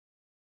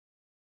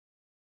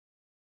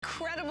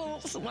incredible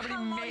celebrity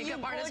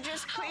makeup artist.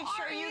 Gorgeous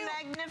creature, you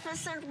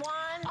magnificent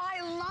one.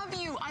 I love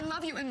you. I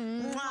love you.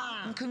 And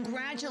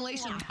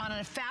congratulations on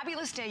a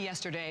fabulous day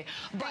yesterday.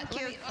 But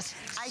Thank you.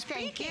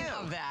 Speaking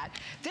of that,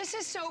 this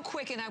is so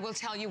quick, and I will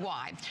tell you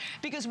why.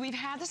 Because we've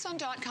had this on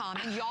 .com,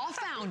 and y'all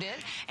found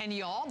it, and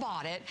y'all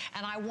bought it,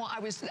 and I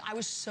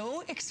was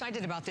so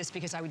excited about this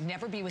because I would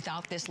never be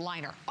without this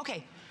liner.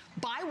 Okay.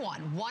 Buy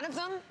one of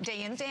them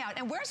day in, day out.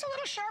 And where's the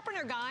little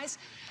sharpener, guys?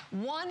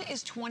 One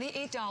is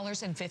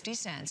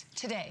 $28.50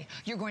 today.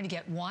 You're going to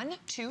get 1,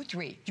 2,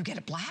 3. You get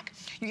a black,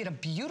 you get a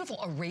beautiful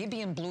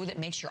Arabian blue that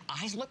makes your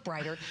eyes look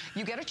brighter,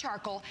 you get a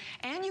charcoal,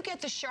 and you get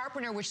the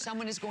sharpener, which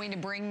someone is going to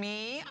bring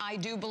me, I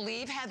do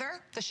believe, Heather,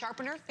 the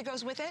sharpener that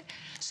goes with it.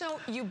 So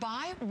you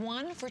buy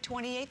one for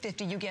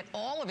 $28.50, you get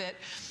all of it.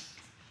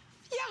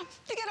 Yeah,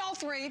 you get all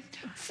three.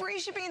 Free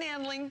shipping and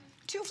handling.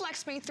 2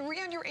 flex pay, 3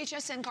 on your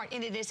HSN card,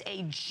 and it is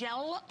a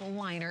gel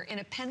liner in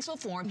a pencil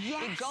form.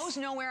 Yes. It goes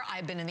nowhere.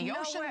 I've been in the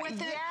ocean with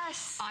it.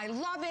 Yes. I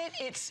love it.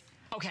 It's,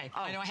 okay,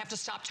 I know I have to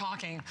stop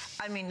talking.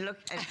 I mean, look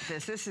at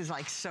this. This is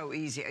like so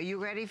easy. Are you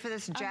ready for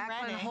this?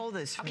 Jacqueline, hold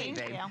this for me,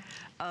 babe.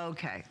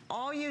 Okay,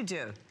 all you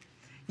do,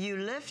 you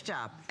lift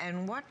up,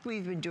 and what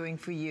we've been doing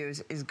for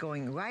years is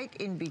going right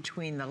in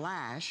between the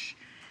lash,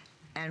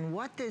 and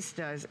what this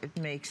does, it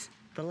makes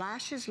the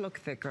lashes look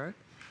thicker.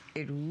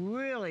 It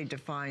really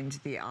defines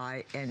the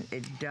eye, and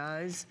it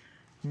does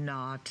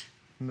not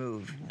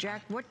move.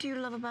 Jack, what do you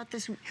love about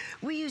this?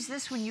 We used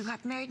this when you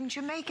got married in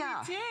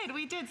Jamaica.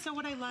 We did. So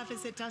what I love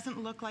is it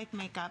doesn't look like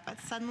makeup, but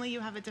suddenly you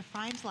have a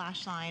defined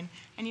lash line,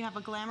 and you have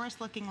a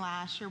glamorous looking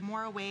lash. You're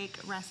more awake,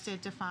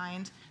 rested,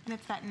 defined, and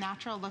it's that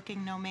natural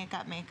looking, no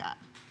makeup.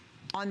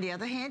 On the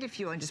other hand, if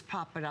you want to just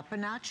pop it up a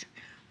notch,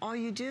 all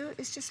you do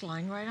is just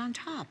line right on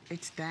top.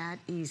 It's that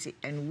easy.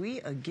 And we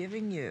are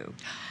giving you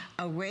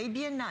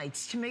Arabian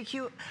Nights to make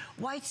you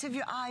whites of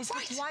your eyes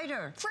look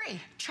whiter.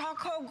 Free.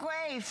 Charcoal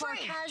gray for a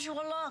casual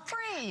look.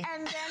 Free.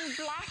 And then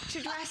black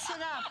to dress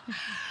it up.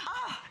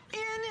 Oh,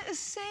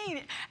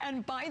 insane.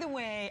 And by the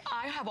way,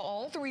 I have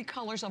all 3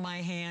 colors on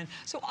my hand,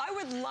 so I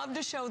would love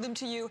to show them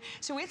to you.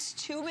 So it's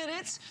 2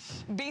 minutes,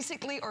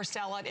 basically, or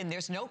sell it, and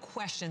there's no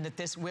question that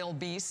this will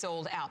be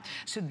sold out.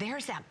 So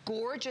there's that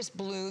gorgeous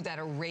blue, that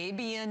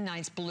Arabian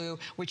Nights blue,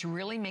 which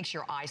really makes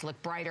your eyes look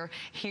brighter.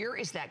 Here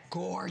is that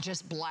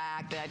gorgeous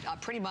black that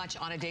pretty much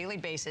on a daily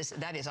basis,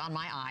 that is on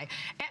my eye.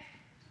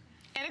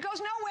 And it goes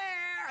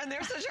nowhere, and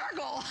there's the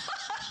charcoal.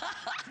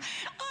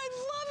 I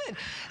love it.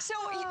 So,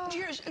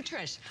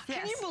 Trish,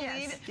 can you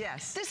believe it?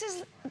 Yes. This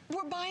is,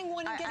 we're buying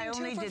one and getting 2 for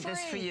free. I only did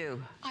this for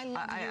you. I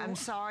love you. I'm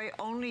sorry,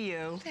 only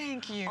you.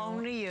 Thank you.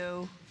 Only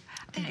you.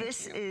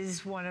 This you.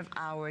 is one of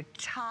our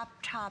top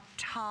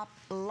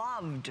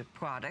loved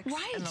products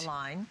in the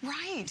line.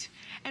 Right.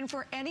 And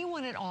for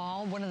anyone at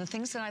all, one of the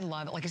things that I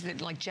love, like I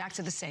said, like Jack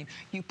said the same,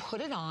 you put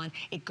it on,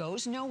 it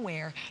goes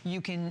nowhere. You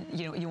can,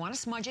 you want to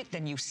smudge it,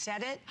 then you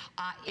set it.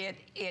 It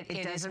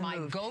is my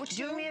go-to.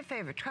 Do me a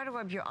favor, try to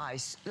rub your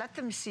eyes. Let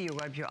them see you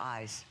rub your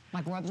eyes.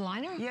 Like rub the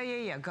liner?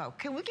 Yeah, go.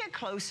 Can we get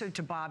closer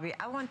to Bobby?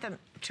 I want them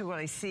to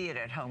really see it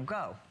at home.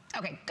 Go.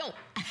 Okay, go.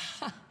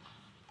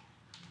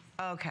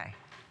 Okay.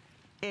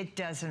 It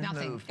doesn't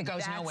move. It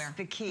goes nowhere. That's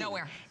the key.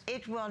 Nowhere.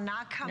 It will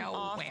not come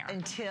off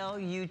until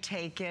you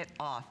take it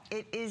off.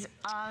 It is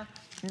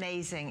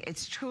amazing.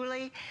 It's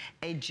truly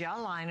a gel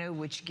liner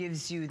which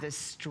gives you the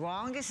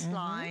strongest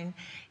line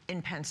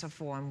in pencil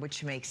form,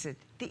 which makes it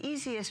the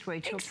easiest way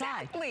to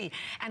apply. Exactly.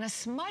 And a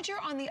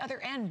smudger on the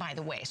other end, by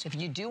the way. So if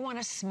you do want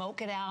to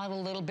smoke it out a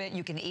little bit,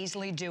 you can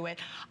easily do it.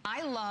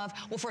 I love,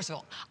 well, first of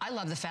all, I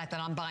love the fact that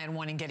I'm buying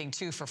 1 and getting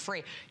 2 for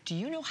free. Do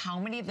you know how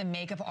many of the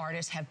makeup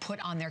artists have put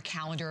on their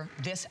calendar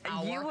this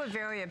hour? You were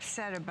very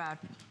upset about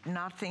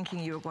not thinking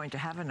you were going to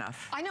have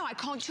enough. I know. I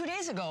called 2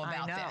 days ago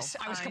about this.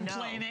 I was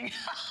complaining.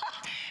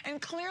 And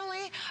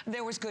clearly,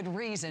 there was good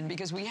reason,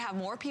 because we have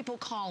more people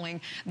calling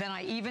than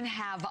I even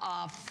have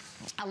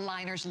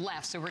liners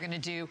left. So we're going to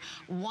do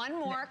one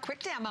more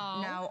quick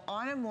demo. Now,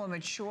 on a more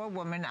mature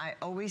woman, I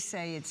always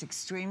say it's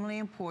extremely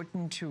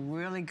important to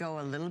really go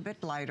a little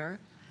bit lighter.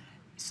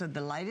 So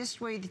the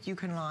lightest way that you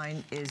can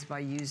line is by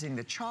using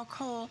the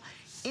charcoal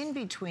in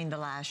between the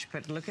lash,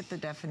 but look at the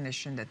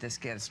definition that this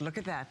gives. Look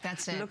at that.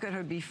 That's it. Look at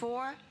her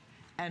before.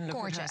 And look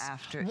gorgeous. At her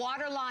after.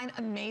 Waterline,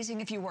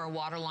 amazing if you were a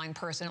waterline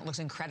person. It looks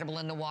incredible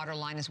in the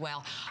waterline as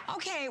well.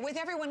 Okay, with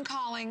everyone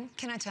calling,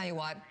 can I tell you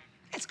what?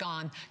 It's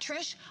gone.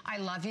 Trish, I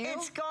love you.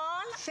 It's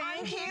gone?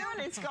 Thank you.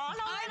 And it's gone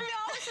already?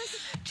 I know. This is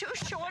too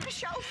short a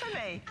show for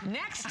me.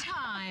 Next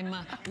time,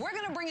 we're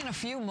going to bring in a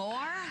few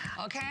more,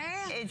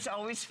 okay? It's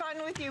always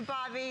fun with you,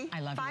 Bobby. I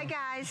love you. Bye,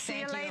 guys.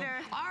 See you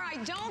later. All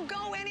right, don't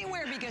go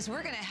anywhere, because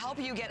we're going to help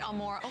you get a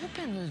more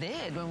open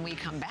lid when we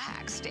come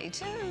back. Stay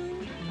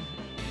tuned.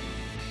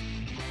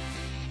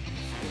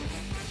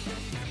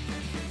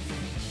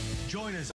 Join us